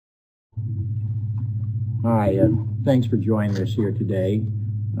Hi, thanks for joining us here today.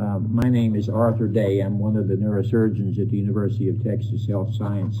 My name is Arthur Day. I'm one of the neurosurgeons at the University of Texas Health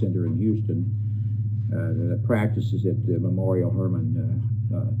Science Center in Houston that practices at the Memorial Hermann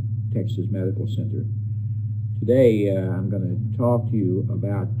Texas Medical Center. Today I'm going to talk to you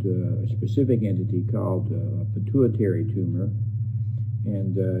about a specific entity called pituitary tumor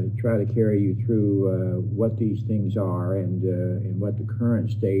and try to carry you through what these things are and what the current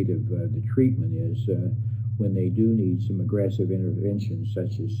state of the treatment is when they do need some aggressive intervention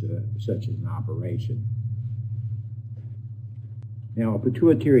such as an operation. Now, a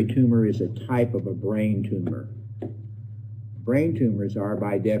pituitary tumor is a type of a brain tumor. Brain tumors are,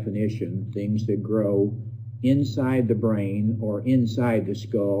 by definition, things that grow inside the brain or inside the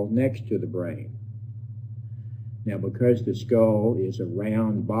skull next to the brain. Now, because the skull is a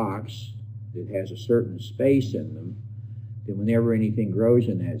round box that has a certain space in them, then whenever anything grows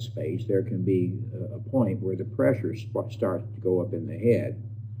in that space, there can be a point where the pressure starts to go up in the head.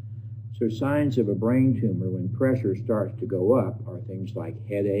 So signs of a brain tumor when pressure starts to go up are things like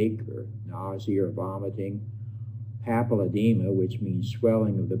headache or nausea or vomiting, papilledema, which means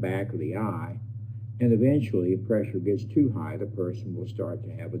swelling of the back of the eye, and eventually if pressure gets too high, the person will start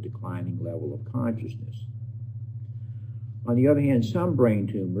to have a declining level of consciousness. On the other hand, some brain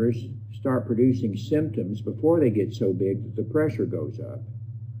tumors start producing symptoms before they get so big that the pressure goes up.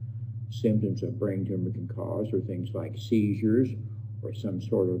 Symptoms a brain tumor can cause are things like seizures or some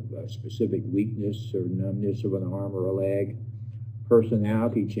sort of specific weakness or numbness of an arm or a leg,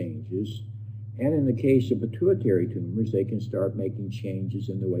 personality changes, and in the case of pituitary tumors, they can start making changes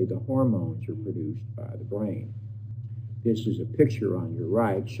in the way the hormones are produced by the brain. This is a picture on your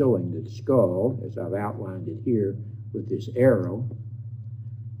right showing the skull, as I've outlined it here, with this arrow.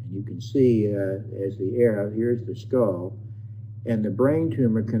 And you can see as the arrow, here's the skull, and the brain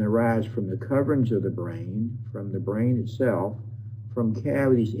tumor can arise from the coverings of the brain, from the brain itself, from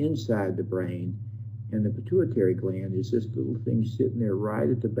cavities inside the brain, and the pituitary gland is this little thing sitting there right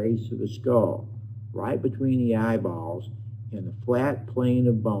at the base of the skull, right between the eyeballs and the flat plane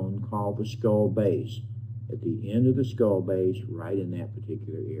of bone called the skull base, at the end of the skull base, right in that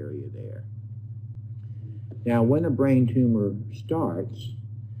particular area there. Now, when a brain tumor starts,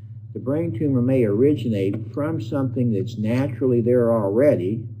 the brain tumor may originate from something that's naturally there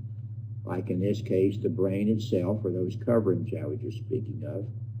already, like in this case, the brain itself or those coverings I was just speaking of,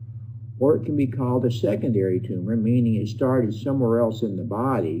 or it can be called a secondary tumor, meaning it started somewhere else in the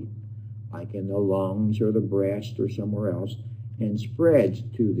body, like in the lungs or the breast or somewhere else, and spreads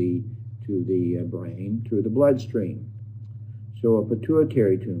to the brain through the bloodstream. So a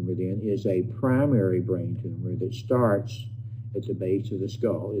pituitary tumor then is a primary brain tumor that starts at the base of the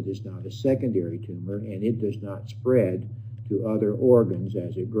skull. It is not a secondary tumor, and it does not spread to other organs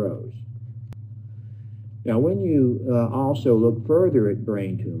as it grows. Now, when you also look further at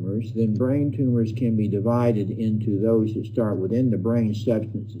brain tumors, then brain tumors can be divided into those that start within the brain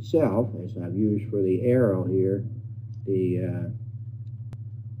substance itself, as I've used for the arrow here,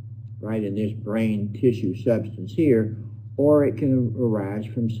 right in this brain tissue substance here, or it can arise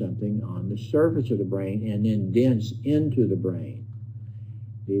from something on the surface of the brain and then dents into the brain.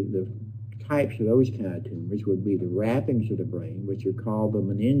 The types of those kind of tumors would be the wrappings of the brain, which are called the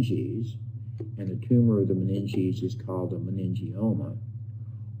meninges, and a tumor of the meninges is called a meningioma,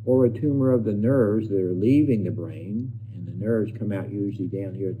 or a tumor of the nerves that are leaving the brain, and the nerves come out usually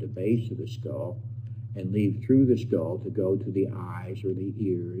down here at the base of the skull and leave through the skull to go to the eyes or the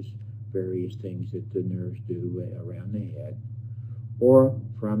ears, various things that the nerves do around the head, or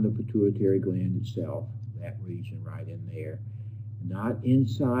from the pituitary gland itself, that region right in there, not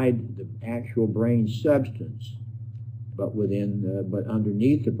inside the actual brain substance, but but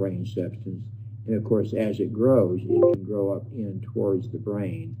underneath the brain substance. And of course, as it grows, it can grow up in towards the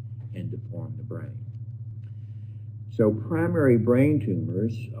brain and deform the brain. So primary brain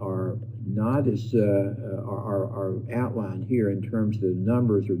tumors are not as are outlined here in terms of the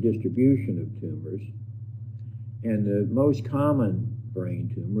numbers or distribution of tumors. And the most common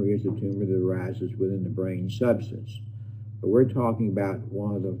brain tumor is a tumor that arises within the brain substance. But we're talking about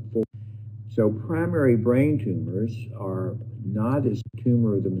one of the four. So primary brain tumors are not as a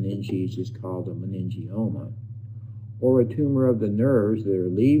tumor of the meninges is called a meningioma, or a tumor of the nerves that are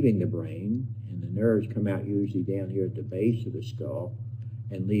leaving the brain, and the nerves come out usually down here at the base of the skull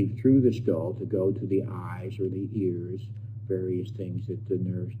and leave through the skull to go to the eyes or the ears, various things that the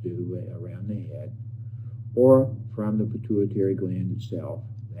nerves do around the head, or from the pituitary gland itself,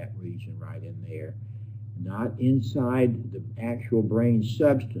 that region right in there, not inside the actual brain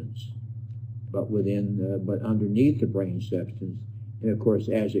substance, but underneath the brain substance. And of course,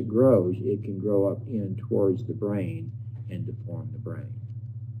 as it grows, it can grow up in towards the brain and deform the brain.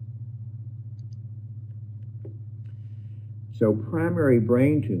 So primary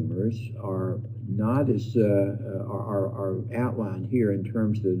brain tumors are not as are outlined here in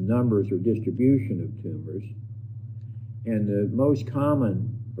terms of the numbers or distribution of tumors. And the most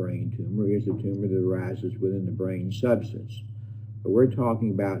common brain tumor is a tumor that arises within the brain substance. But we're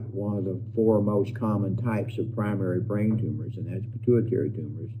talking about one of the 4 most common types of primary brain tumors, and that's pituitary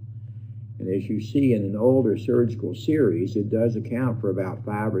tumors. And as you see in an older surgical series, it does account for about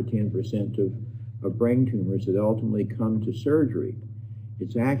 5 or 10% of brain tumors that ultimately come to surgery.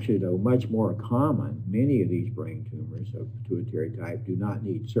 It's actually, though, much more common. Many of these brain tumors of pituitary type do not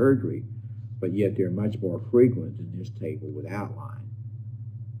need surgery, but yet they're much more frequent in this table with outline.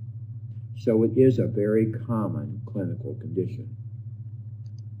 So it is a very common clinical condition.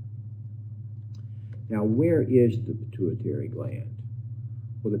 Now, where is the pituitary gland?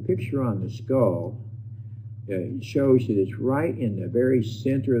 Well, the picture on the skull shows that it's right in the very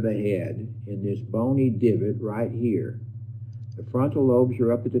center of the head, in this bony divot right here. The frontal lobes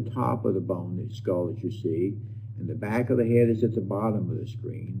are up at the top of the skull that you see, and the back of the head is at the bottom of the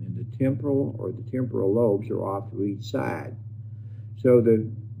screen, and the temporal lobes are off to each side. So the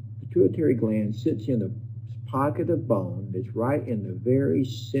pituitary gland sits in a pocket of bone that's right in the very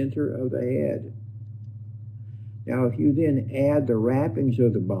center of the head. Now, if you then add the wrappings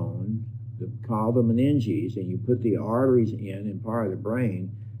of the bone, called the meninges, and you put the arteries in part of the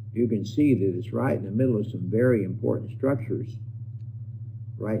brain, you can see that it's right in the middle of some very important structures.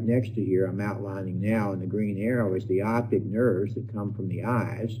 Right next to here, I'm outlining now in the green arrow, is the optic nerves that come from the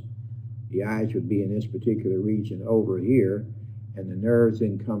eyes. The eyes would be in this particular region over here, and the nerves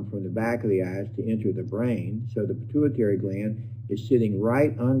then come from the back of the eyes to enter the brain. So the pituitary gland is sitting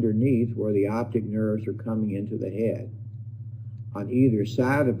right underneath where the optic nerves are coming into the head. On either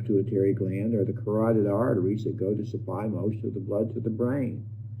side of the pituitary gland are the carotid arteries that go to supply most of the blood to the brain.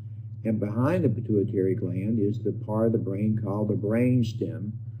 And behind the pituitary gland is the part of the brain called the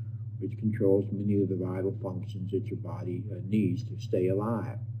brainstem, which controls many of the vital functions that your body needs to stay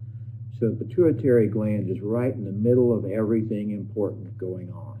alive. So the pituitary gland is right in the middle of everything important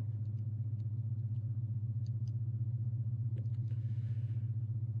going on.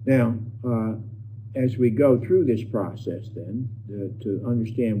 Now, as we go through this process then, to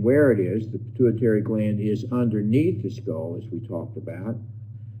understand where it is, the pituitary gland is underneath the skull, as we talked about.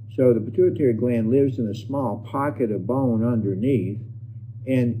 So the pituitary gland lives in a small pocket of bone underneath,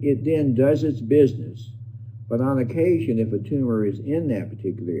 and it then does its business. But on occasion, if a tumor is in that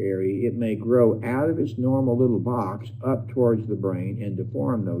particular area, it may grow out of its normal little box up towards the brain and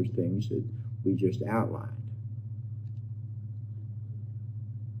deform those things that we just outlined.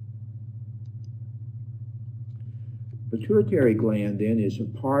 The pituitary gland then is a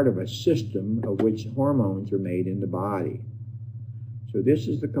part of a system of which hormones are made in the body. So this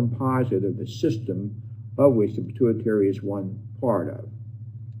is the composite of the system of which the pituitary is one part of.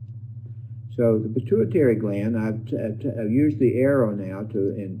 So the pituitary gland, I've used the arrow now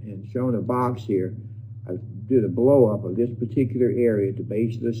and shown a box here. I did a blow-up of this particular area at the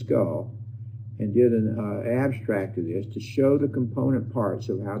base of the skull and did an abstract of this to show the component parts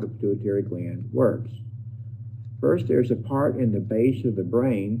of how the pituitary gland works. First, there's a part in the base of the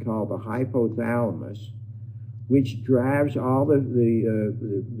brain called the hypothalamus, which drives all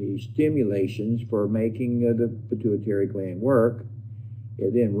the stimulations for making the pituitary gland work.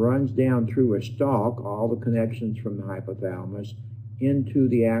 It then runs down through a stalk, all the connections from the hypothalamus, into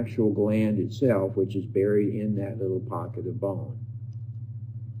the actual gland itself, which is buried in that little pocket of bone.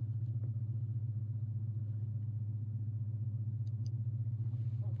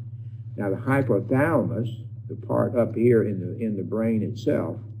 Now the hypothalamus, the part up here in the brain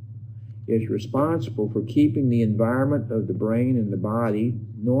itself, is responsible for keeping the environment of the brain and the body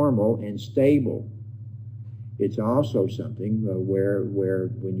normal and stable. It's also something where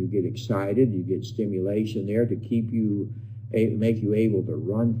when you get excited, you get stimulation there to keep you, make you able to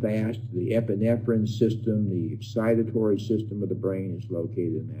run fast. The epinephrine system, the excitatory system of the brain is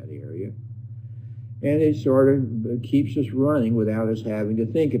located in that area. And it sort of keeps us running without us having to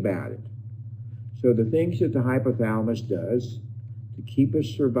think about it. So the things that the hypothalamus does to keep us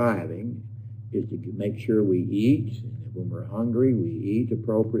surviving is to make sure we eat. When we're hungry, we eat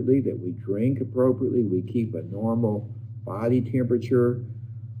appropriately, that we drink appropriately, we keep a normal body temperature,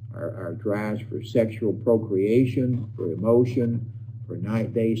 our drives for sexual procreation, for emotion, for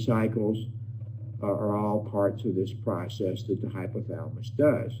night-day cycles are all parts of this process that the hypothalamus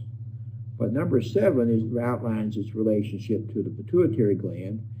does. But number 7 outlines its relationship to the pituitary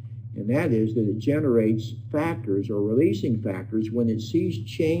gland, And that is that it generates factors or releasing factors when it sees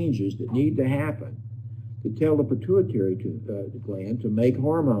changes that need to happen to tell the pituitary gland to make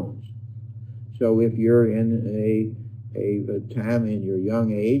hormones. So if you're in a time in your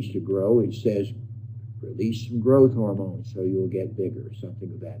young age to grow, it says release some growth hormones so you'll get bigger,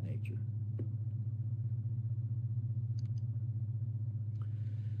 something of that nature.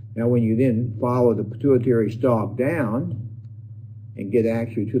 Now when you then follow the pituitary stalk down and get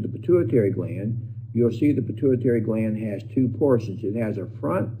actually to the pituitary gland, you'll see the pituitary gland has two portions. It has a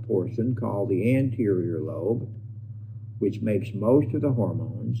front portion called the anterior lobe, which makes most of the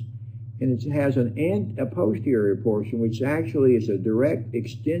hormones, and it has a posterior portion, which actually is a direct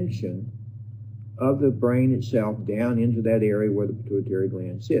extension of the brain itself down into that area where the pituitary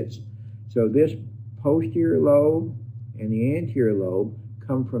gland sits. So this posterior lobe and the anterior lobe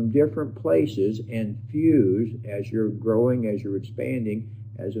come from different places and fuse as you're growing, as you're expanding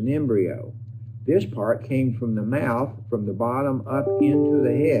as an embryo. This part came from the mouth, from the bottom up into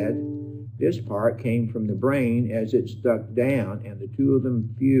the head. This part came from the brain as it stuck down, and the two of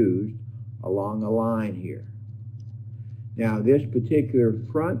them fused along a line here. Now this particular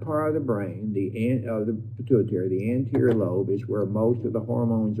front part of the brain, the pituitary, the anterior lobe, is where most of the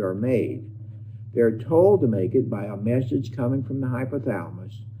hormones are made. They're told to make it by a message coming from the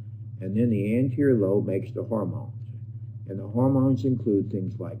hypothalamus, and then the anterior lobe makes the hormones. And the hormones include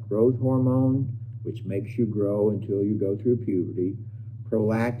things like growth hormone, which makes you grow until you go through puberty,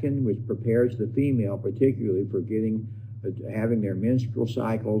 prolactin, which prepares the female particularly for having their menstrual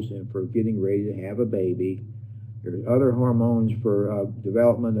cycles and for getting ready to have a baby. There's other hormones for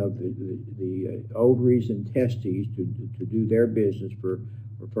development of the ovaries and testes to do their business for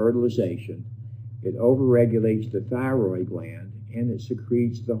fertilization. It overregulates the thyroid gland, and it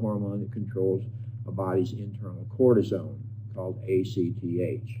secretes the hormone that controls a body's internal cortisone, called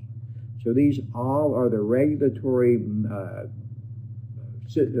ACTH. So these all are the regulatory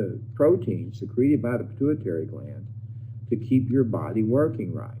proteins secreted by the pituitary gland to keep your body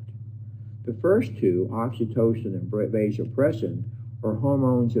working right. The first two, oxytocin and vasopressin, are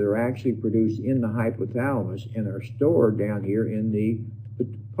hormones that are actually produced in the hypothalamus and are stored down here in the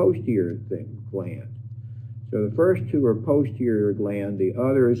posterior gland. So the first two are posterior gland, the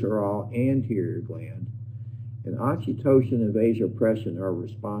others are all anterior gland. And oxytocin and vasopressin are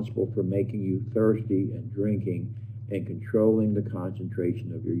responsible for making you thirsty and drinking and controlling the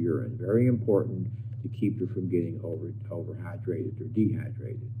concentration of your urine. Very important to keep you from getting overhydrated or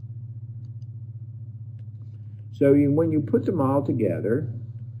dehydrated. So when you put them all together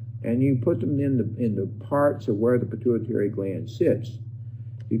and you put them in the parts of where the pituitary gland sits,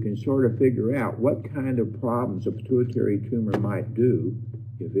 you can sort of figure out what kind of problems a pituitary tumor might do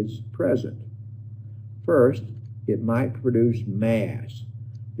if it's present. First, it might produce mass.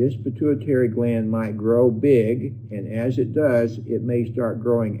 This pituitary gland might grow big, and as it does, it may start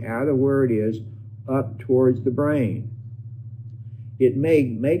growing out of where it is up towards the brain. It may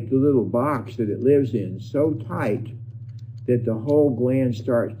make the little box that it lives in so tight that the whole gland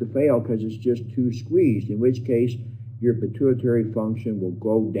starts to fail because it's just too squeezed, in which case your pituitary function will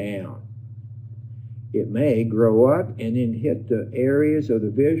go down. It may grow up and then hit the areas of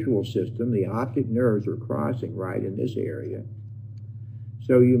the visual system. The optic nerves are crossing right in this area.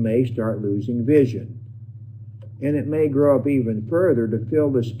 So you may start losing vision. And it may grow up even further to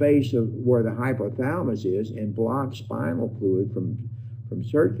fill the space of where the hypothalamus is and block spinal fluid from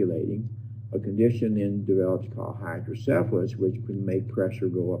circulating. A condition then develops called hydrocephalus, which can make pressure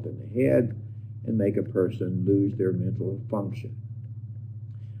go up in the head and make a person lose their mental function.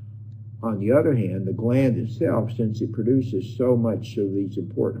 On the other hand, the gland itself, since it produces so much of these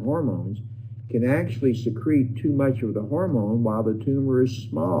important hormones, can actually secrete too much of the hormone while the tumor is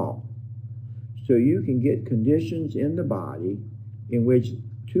small. So you can get conditions in the body in which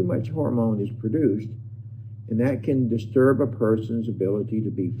too much hormone is produced, and that can disturb a person's ability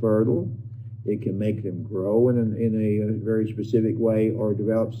to be fertile. It can make them grow in a very specific way or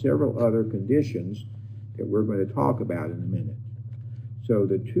develop several other conditions that we're going to talk about in a minute. So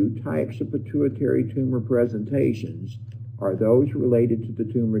the two types of pituitary tumor presentations are those related to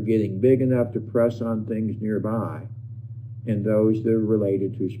the tumor getting big enough to press on things nearby, and those that are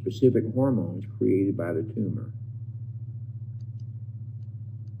related to specific hormones created by the tumor.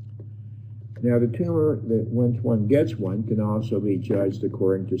 Now the tumor, once one gets one, can also be judged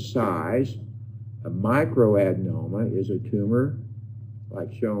according to size. A microadenoma is a tumor,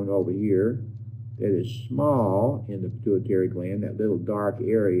 like shown over here, that is small in the pituitary gland. That little dark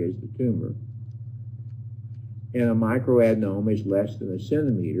area is the tumor. And a microadenoma is less than a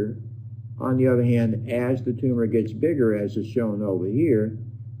centimeter. On the other hand, as the tumor gets bigger, as is shown over here,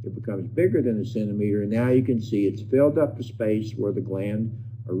 It becomes bigger than a centimeter, and now you can see it's filled up the space where the gland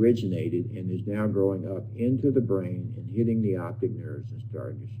originated and is now growing up into the brain and hitting the optic nerves and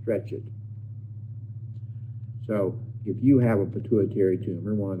starting to stretch it. So if you have a pituitary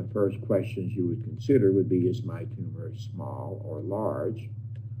tumor, one of the first questions you would consider would be, is my tumor small or large?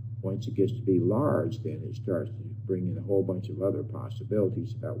 Once it gets to be large, then it starts to bring in a whole bunch of other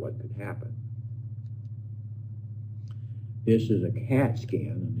possibilities about what could happen. This is a CAT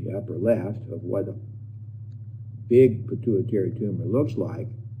scan on the upper left of what a big pituitary tumor looks like.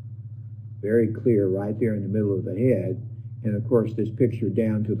 Very clear right there in the middle of the head. And of course, this picture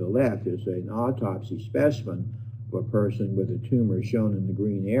down to the left is an autopsy specimen of a person with a tumor shown in the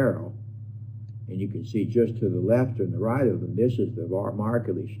green arrow. And you can see just to the left and the right of them, this is the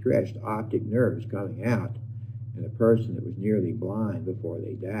markedly stretched optic nerves coming out, and a person that was nearly blind before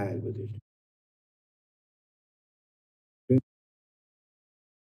they died with this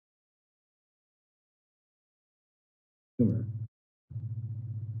tumor.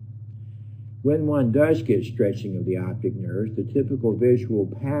 When one does get stretching of the optic nerves, the typical visual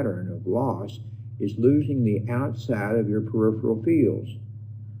pattern of loss is losing the outside of your peripheral fields.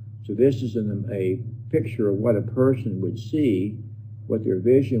 So this is a picture of what a person would see, what their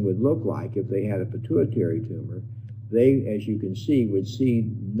vision would look like if they had a pituitary tumor. They, as you can see, would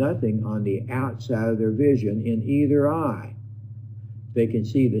see nothing on the outside of their vision in either eye. They can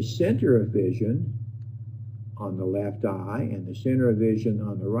see the center of vision on the left eye and the center of vision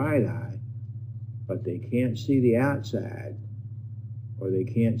on the right eye, but they can't see the outside, or they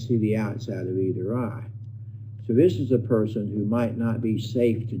can't see the outside of either eye. So this is a person who might not be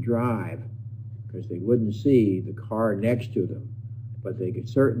safe to drive because they wouldn't see the car next to them, but they could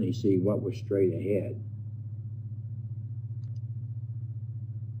certainly see what was straight ahead.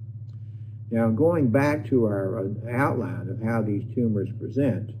 Now, going back to our outline of how these tumors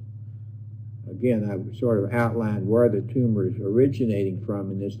present, again, I've sort of outlined where the tumor is originating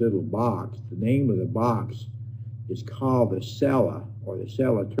from in this little box. The name of the box is called the sella, or the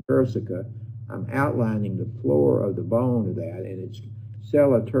sella turcica. I'm outlining the floor of the bone of that, and it's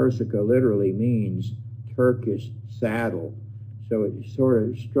sella turcica literally means Turkish saddle. So it sort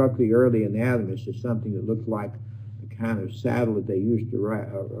of struck the early anatomists as something that looked like the kind of saddle that they used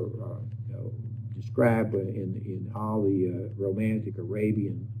to describe in all the romantic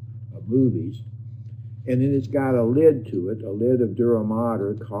Arabian movies. And then it's got a lid to it, a lid of dura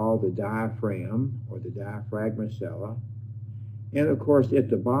mater called the diaphragm, or the diaphragma sella. And of course, at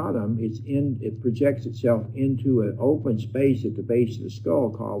the bottom, it projects itself into an open space at the base of the skull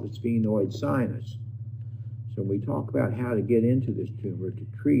called the sphenoid sinus. So when we talk about how to get into this tumor to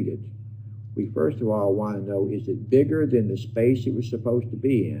treat it, we first of all want to know, is it bigger than the space it was supposed to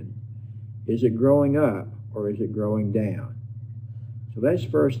be in? Is it growing up, or is it growing down? So let's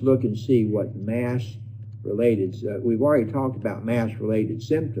first look and see what mass-related, we've already talked about mass-related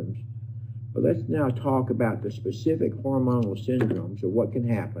symptoms, but let's now talk about the specific hormonal syndromes, or what can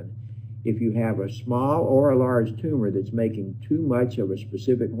happen if you have a small or a large tumor that's making too much of a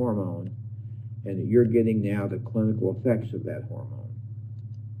specific hormone, and that you're getting now the clinical effects of that hormone.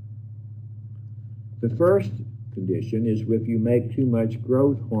 The first condition is if you make too much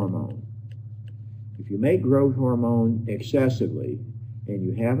growth hormone. If you make growth hormone excessively, and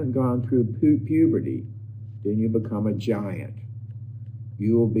you haven't gone through puberty, then you become a giant.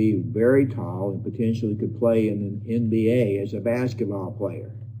 You will be very tall and potentially could play in an NBA as a basketball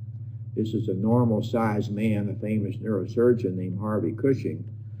player. This is a normal sized man, a famous neurosurgeon named Harvey Cushing,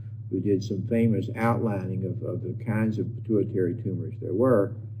 who did some famous outlining of the kinds of pituitary tumors there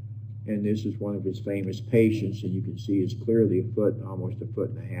were. And this is one of his famous patients, and you can see it's clearly almost a foot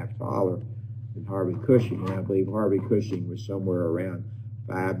and a half taller than Harvey Cushing. And I believe Harvey Cushing was somewhere around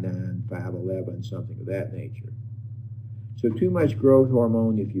 5'9", 5'11", something of that nature. So too much growth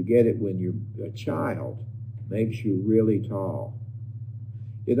hormone, if you get it when you're a child, makes you really tall.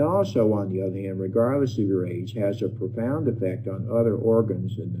 It also, on the other hand, regardless of your age, has a profound effect on other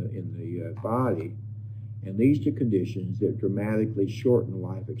organs in the body, and leads to conditions that dramatically shorten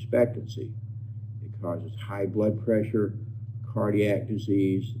life expectancy. It causes high blood pressure, cardiac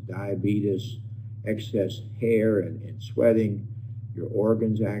disease, diabetes, excess hair and sweating. Your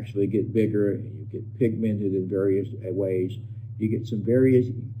organs actually get bigger, and you get pigmented in various ways. You get some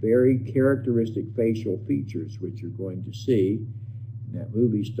very characteristic facial features, which you're going to see. And that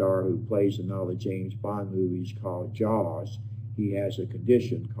movie star who plays in all the James Bond movies called Jaws, he has a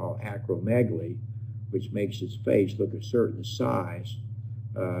condition called acromegaly, which makes his face look a certain size,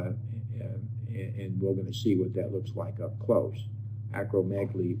 and we're going to see what that looks like up close.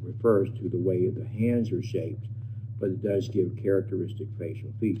 Acromegaly refers to the way the hands are shaped, but it does give characteristic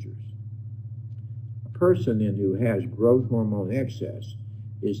facial features. A person then who has growth hormone excess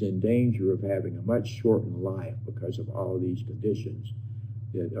is in danger of having a much shortened life because of all of these conditions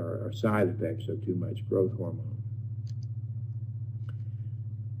that are side effects of too much growth hormone.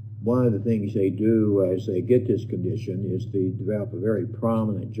 One of the things they do as they get this condition is they develop a very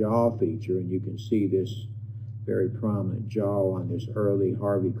prominent jaw feature, and you can see this very prominent jaw on this early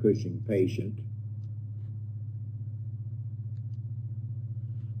Harvey Cushing patient.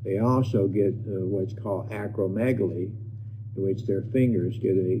 They also get what's called acromegaly, in which their fingers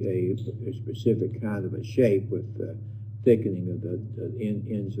get a specific kind of a shape with the thickening of the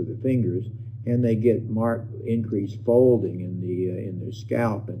ends of the fingers, and they get marked increased folding in their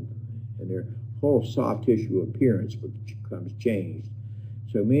scalp, and their whole soft tissue appearance becomes changed.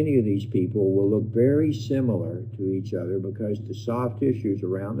 So many of these people will look very similar to each other because the soft tissues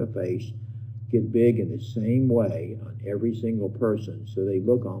around the face get big in the same way on every single person, so they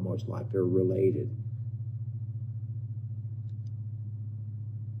look almost like they're related.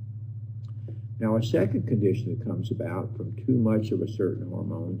 Now, a second condition that comes about from too much of a certain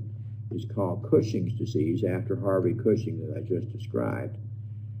hormone is called Cushing's disease, after Harvey Cushing that I just described.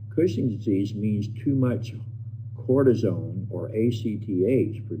 Cushing's disease means too much cortisone, or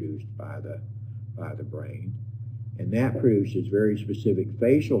ACTH, produced by the brain, and that produces very specific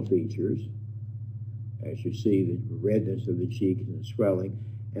facial features, as you see the redness of the cheeks and the swelling,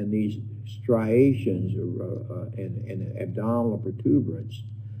 and these striations and abdominal protuberance,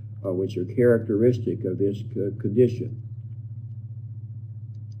 which are characteristic of this condition.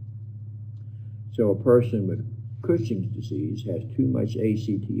 So a person with Cushing's disease has too much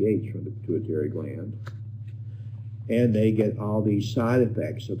ACTH from the pituitary gland, and they get all these side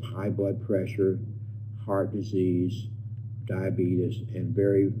effects of high blood pressure, heart disease, diabetes, and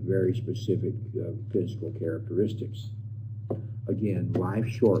very, very specific physical characteristics. Again,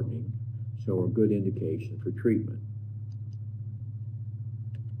 life-shortening, so a good indication for treatment.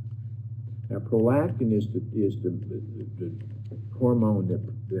 Now, prolactin is the hormone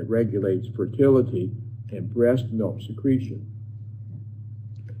that regulates fertility and breast milk secretion.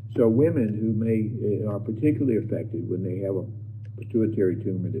 So women who are particularly affected when they have a pituitary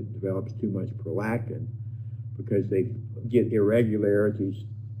tumor that develops too much prolactin, because they get irregularities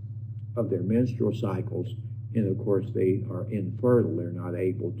of their menstrual cycles, and of course they are infertile. They're not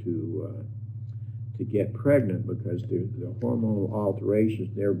able to get pregnant because the hormonal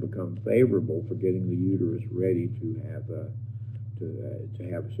alterations there become favorable for getting the uterus ready to have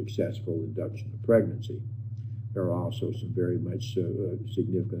a successful induction of pregnancy. There are also some very much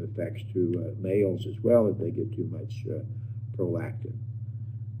significant effects to males as well if they get too much prolactin.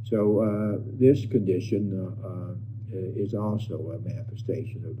 So this condition is also a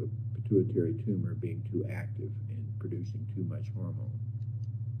manifestation of the pituitary tumor being too active and producing too much hormone.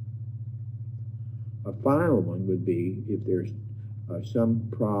 A final one would be if there's some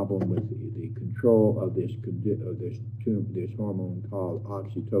problem with the control of this hormone called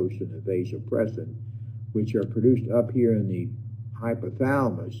oxytocin and vasopressin, which are produced up here in the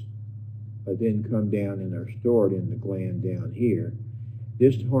hypothalamus, but then come down and are stored in the gland down here.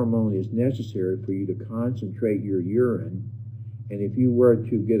 This hormone is necessary for you to concentrate your urine, and if you were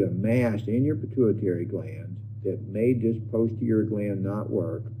to get a mass in your pituitary gland that made this posterior gland not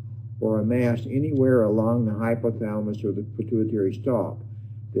work, or a mass anywhere along the hypothalamus or the pituitary stalk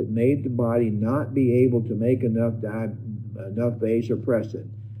that made the body not be able to make enough vasopressin,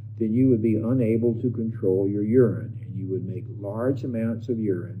 then you would be unable to control your urine, and you would make large amounts of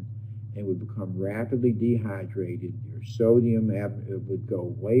urine and would become rapidly dehydrated. Your sodium would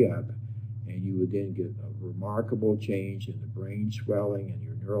go way up, and you would then get a remarkable change in the brain swelling and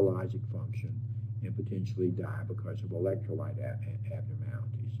your neurologic function, and potentially die because of electrolyte abnormalities.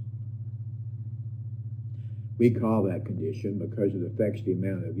 We call that condition, because it affects the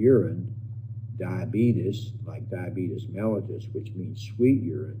amount of urine, diabetes, like diabetes mellitus, which means sweet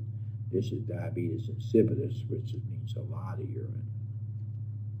urine. This is diabetes insipidus, which means a lot of urine,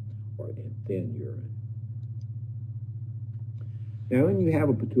 or thin urine. Now, when you have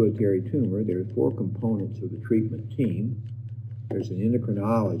a pituitary tumor, there are 4 components of the treatment team. There's an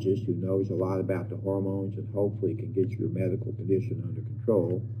endocrinologist who knows a lot about the hormones and hopefully can get your medical condition under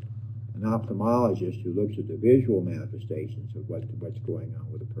control. An ophthalmologist who looks at the visual manifestations of what's going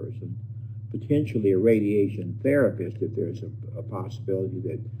on with a person. Potentially a radiation therapist if there's a possibility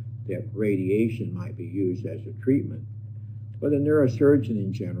that radiation might be used as a treatment. But a neurosurgeon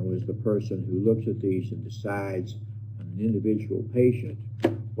in general is the person who looks at these and decides on an individual patient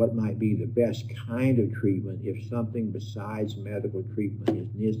what might be the best kind of treatment if something besides medical treatment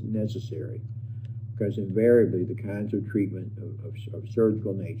is necessary. because invariably the kinds of treatment of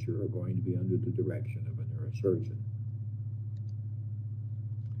surgical nature are going to be under the direction of a neurosurgeon.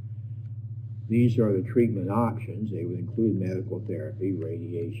 These are the treatment options. They would include medical therapy,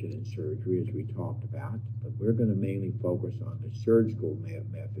 radiation, and surgery, as we talked about, but we're going to mainly focus on the surgical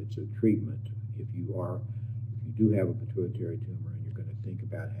methods of treatment if you do have a pituitary tumor and you're going to think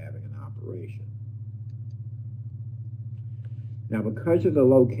about having an operation. Now, because of the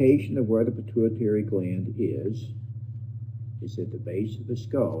location of where the pituitary gland is, it's at the base of the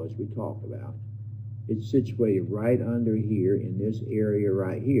skull, as we talked about. It's situated right under here in this area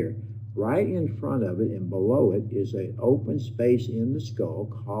right here. Right in front of it and below it is an open space in the skull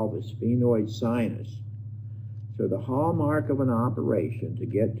called the sphenoid sinus. So the hallmark of an operation to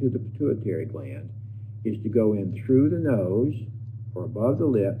get to the pituitary gland is to go in through the nose or above the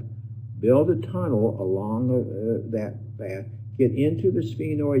lip, build a tunnel along that path, get into the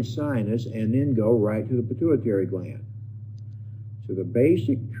sphenoid sinus, and then go right to the pituitary gland. So the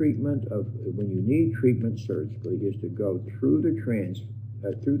basic treatment of when you need treatment surgically is to go through the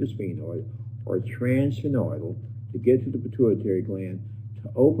sphenoid or transsphenoidal to get to the pituitary gland,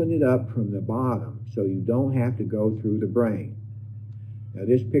 to open it up from the bottom so you don't have to go through the brain. Now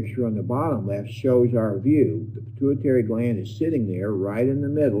this picture on the bottom left shows our view. The pituitary gland is sitting there right in the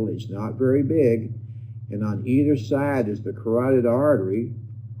middle. It's not very big, and on either side is the carotid artery.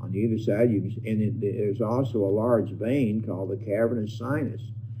 On either side, there's also a large vein called the cavernous sinus.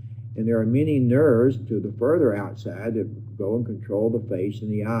 And there are many nerves to the further outside that go and control the face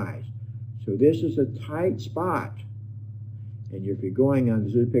and the eyes. So this is a tight spot. And if you're going on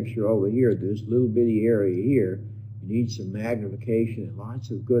this picture over here, this little bitty area here, you need some magnification and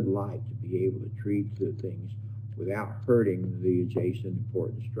lots of good light to be able to treat the things without hurting the adjacent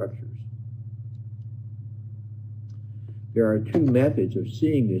important structures. There are two methods of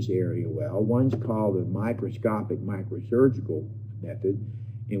seeing this area well. One's called the microscopic microsurgical method,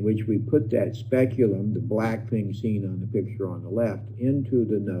 in which we put that speculum, the black thing seen on the picture on the left, into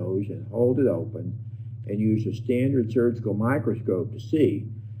the nose and hold it open and use a standard surgical microscope to see.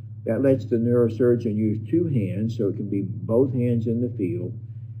 That lets the neurosurgeon use two hands, so it can be both hands in the field,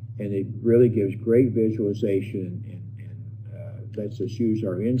 and it really gives great visualization and lets us use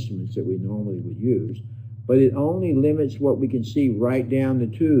our instruments that we normally would use. But it only limits what we can see right down the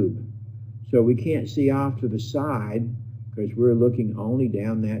tube. So we can't see off to the side because we're looking only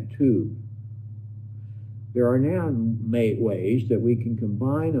down that tube. There are now ways that we can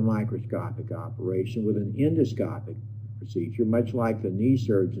combine a microscopic operation with an endoscopic procedure, much like the knee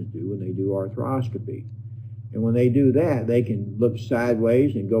surgeons do when they do arthroscopy. And when they do that, they can look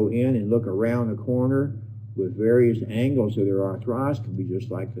sideways and go in and look around the corner with various angles of their arthroscopy,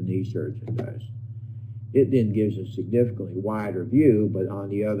 just like the knee surgeon does. It then gives a significantly wider view, but on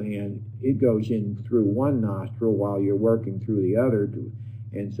the other hand, it goes in through one nostril while you're working through the other.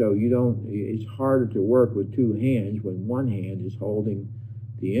 And so it's harder to work with two hands when one hand is holding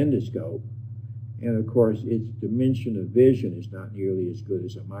the endoscope. And of course, its dimension of vision is not nearly as good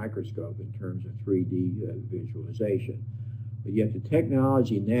as a microscope in terms of 3D visualization. But yet the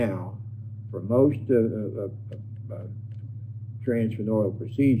technology now, for most transsphenoidal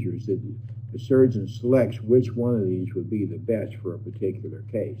procedures, the surgeon selects which one of these would be the best for a particular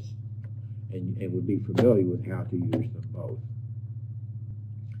case and would be familiar with how to use them both.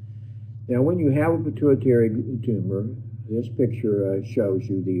 Now, when you have a pituitary tumor, this picture shows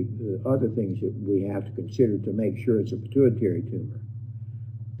you the other things that we have to consider to make sure it's a pituitary tumor.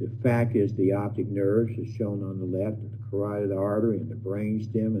 The fact is the optic nerves, as shown on the left, the carotid artery and the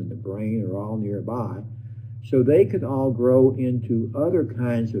brainstem and the brain are all nearby. So they could all grow into other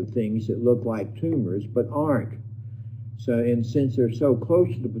kinds of things that look like tumors but aren't. So, and since they're so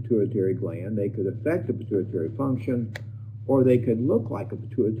close to the pituitary gland, they could affect the pituitary function, or they could look like a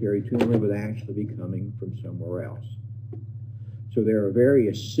pituitary tumor but actually be coming from somewhere else. So there are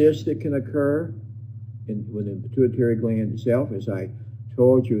various cysts that can occur within the pituitary gland itself. As I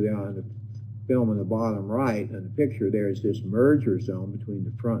told you on the film on the bottom right, in the picture, there's this merger zone between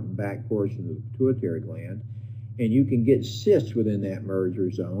the front and back portion of the pituitary gland, and you can get cysts within that merger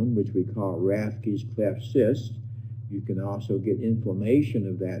zone, which we call Rathke's cleft cyst. You can also get inflammation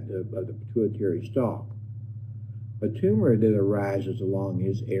of the pituitary stalk. A tumor that arises along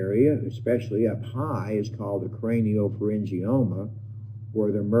this area, especially up high, is called a craniopharyngioma,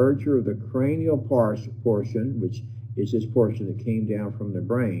 where the merger of the cranial portion, which is this portion that came down from the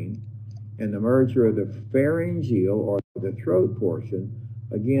brain, and the merger of the pharyngeal, or the throat portion,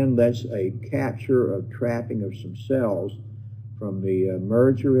 again lets a capture of trapping of some cells from the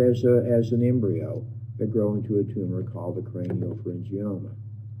merger as an embryo that grow into a tumor called the craniopharyngioma.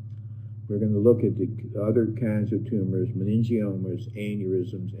 We're going to look at the other kinds of tumors, meningiomas,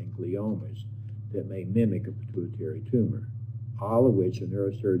 aneurysms, and gliomas that may mimic a pituitary tumor, all of which a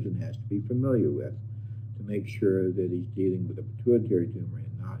neurosurgeon has to be familiar with to make sure that he's dealing with a pituitary tumor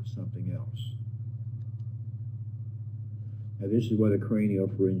and not something else. Now, this is what a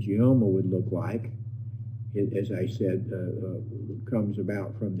craniopharyngioma would look like. It, as I said, comes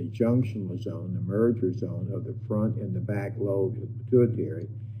about from the junctional zone, the merger zone of the front and the back lobes of the pituitary.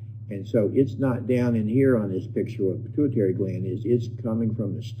 And so it's not down in here on this picture what the pituitary gland is. It's coming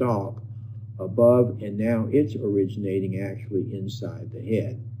from the stalk above, and now it's originating actually inside the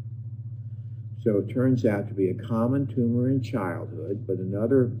head. So it turns out to be a common tumor in childhood, but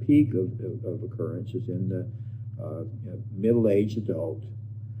another peak of occurrence is in the middle-aged adult,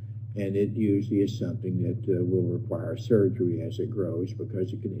 and it usually is something that will require surgery as it grows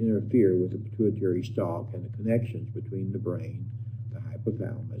because it can interfere with the pituitary stalk and the connections between the brain, the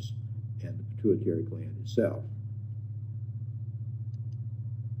hypothalamus, and the pituitary gland itself.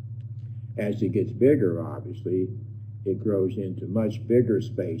 As it gets bigger, obviously, it grows into much bigger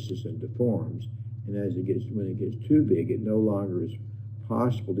spaces and deforms, and when it gets too big, it no longer is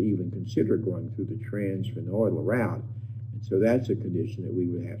possible to even consider going through the transsphenoidal route. And so that's a condition that we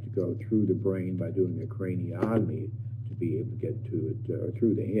would have to go through the brain by doing a craniotomy to be able to get to it, or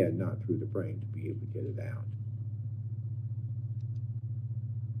through the head, not through the brain, to be able to get it out.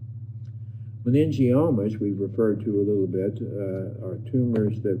 Meningiomas, we've referred to a little bit, are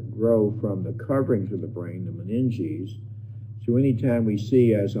tumors that grow from the coverings of the brain, the meninges. So anytime we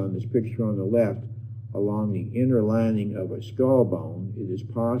see, as on this picture on the left, along the inner lining of a skull bone, it is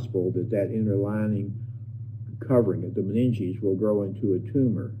possible that that inner lining covering of the meninges will grow into a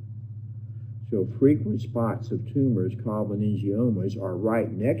tumor. So frequent spots of tumors called meningiomas are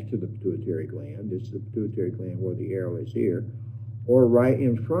right next to the pituitary gland. This is the pituitary gland where the arrow is here, or right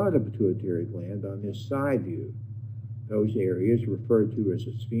in front of the pituitary gland on this side view. Those areas, referred to as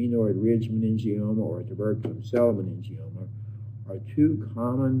a sphenoid ridge meningioma or a tuberculum cell meningioma, are two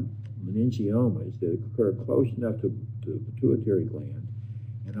common meningiomas that occur close enough to the pituitary gland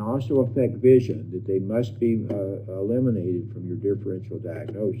and also affect vision that they must be eliminated from your differential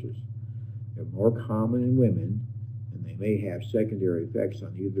diagnosis. They're more common in women, and they may have secondary effects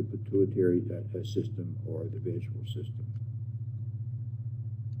on either the pituitary system or the visual system.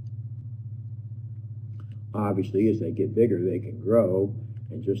 Obviously, as they get bigger, they can grow,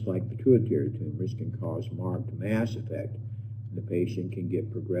 and just like pituitary tumors can cause marked mass effect, the patient can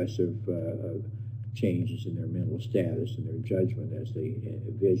get progressive changes in their mental status and their judgment as they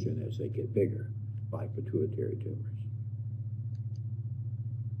vision as they get bigger, like pituitary tumors.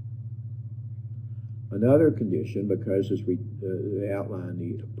 Another condition, because as we outlined,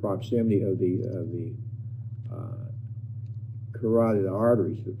 the proximity of the carotid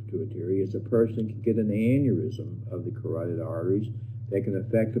arteries to the pituitary, is a person can get an aneurysm of the carotid arteries that can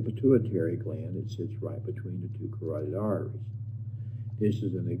affect the pituitary gland that sits right between the two carotid arteries. This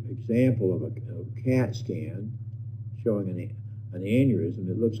is an example of a CAT scan showing an aneurysm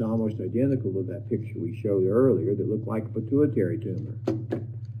that looks almost identical to that picture we showed earlier that looked like a pituitary tumor.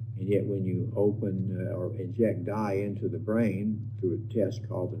 And yet when you open or inject dye into the brain through a test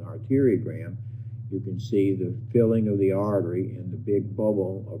called an arteriogram, you can see the filling of the artery in the big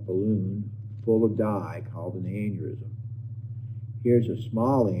bubble or balloon full of dye called an aneurysm. Here's a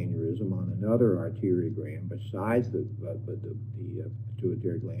small aneurysm on another arteriogram besides the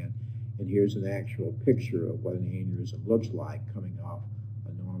pituitary gland, and here's an actual picture of what an aneurysm looks like coming off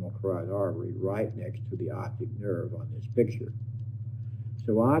a normal carotid artery right next to the optic nerve on this picture.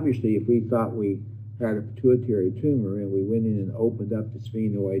 So obviously, if we thought we had a pituitary tumor and we went in and opened up the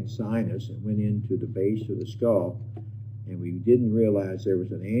sphenoid sinus and went into the base of the skull, and we didn't realize there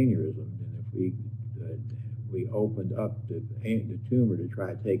was an aneurysm, and if we opened up the tumor to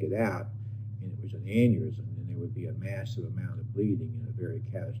try to take it out, and it was an aneurysm, then there would be a massive amount of bleeding and a very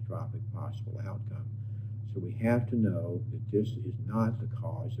catastrophic possible outcome. So we have to know that this is not the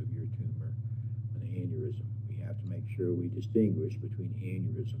cause of your tumor, an aneurysm. We have to make sure we distinguish between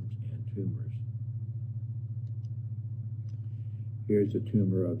aneurysms and tumors. Here's a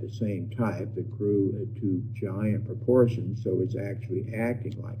tumor of the same type that grew to giant proportions, so it's actually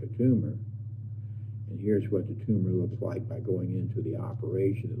acting like a tumor. And here's what the tumor looks like by going into the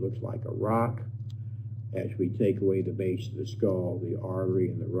operation. It looks like a rock. As we take away the base of the skull, the artery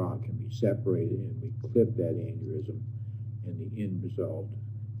and the rock can be separated, and we clip that aneurysm, and the end result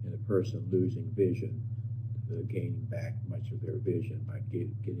in a person losing vision, gaining back much of their vision by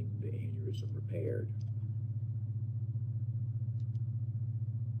getting the aneurysm repaired.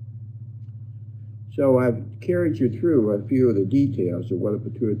 So I've carried you through a few of the details of what a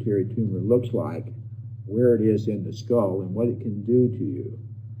pituitary tumor looks like, where it is in the skull, and what it can do to you,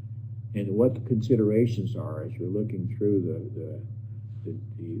 and what the considerations are as you're looking through the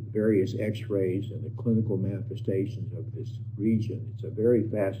various x-rays and the clinical manifestations of this region. It's a very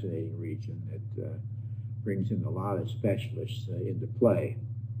fascinating region that brings in a lot of specialists into play.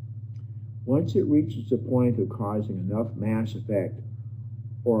 Once it reaches the point of causing enough mass effect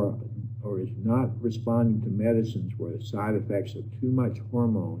or is not responding to medicines where the side effects of too much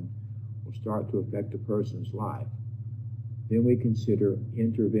hormone will start to affect a person's life, then we consider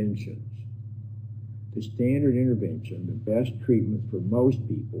interventions. The standard intervention, the best treatment for most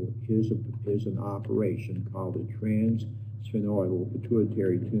people, is an operation called a transsphenoidal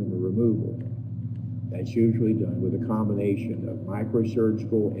pituitary tumor removal. That's usually done with a combination of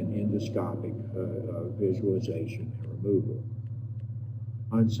microsurgical and endoscopic visualization and removal.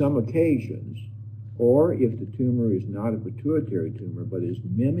 On some occasions, or if the tumor is not a pituitary tumor but is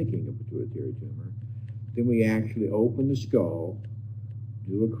mimicking a pituitary tumor, then we actually open the skull,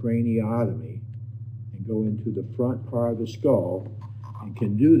 do a craniotomy, and go into the front part of the skull, and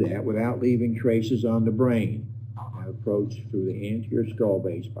can do that without leaving traces on the brain. That approach through the anterior skull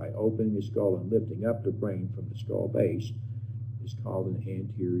base by opening the skull and lifting up the brain from the skull base is called an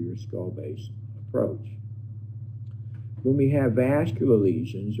anterior skull base approach. When we have vascular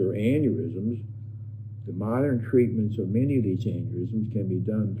lesions or aneurysms, the modern treatments of many of these aneurysms can be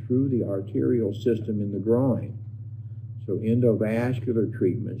done through the arterial system in the groin. So endovascular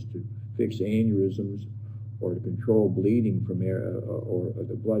treatments to fix aneurysms or to control bleeding from or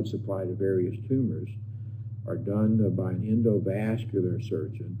the blood supply to various tumors are done by an endovascular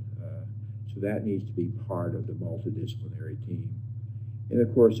surgeon. So that needs to be part of the multidisciplinary team. And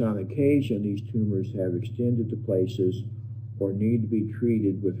of course, on occasion, these tumors have extended to places or need to be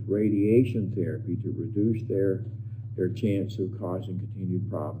treated with radiation therapy to reduce their chance of causing continued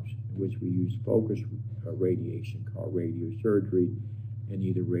problems, in which we use focused radiation called radiosurgery, and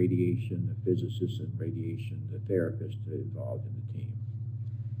either radiation physicists and radiation therapists involved in the team.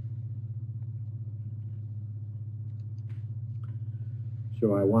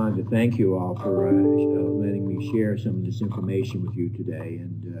 So I wanted to thank you all for letting me share some of this information with you today.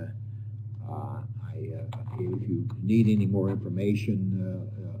 And if you need any more information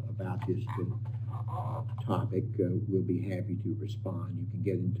about this topic, we'll be happy to respond. You can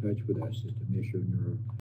get in touch with us at the Mission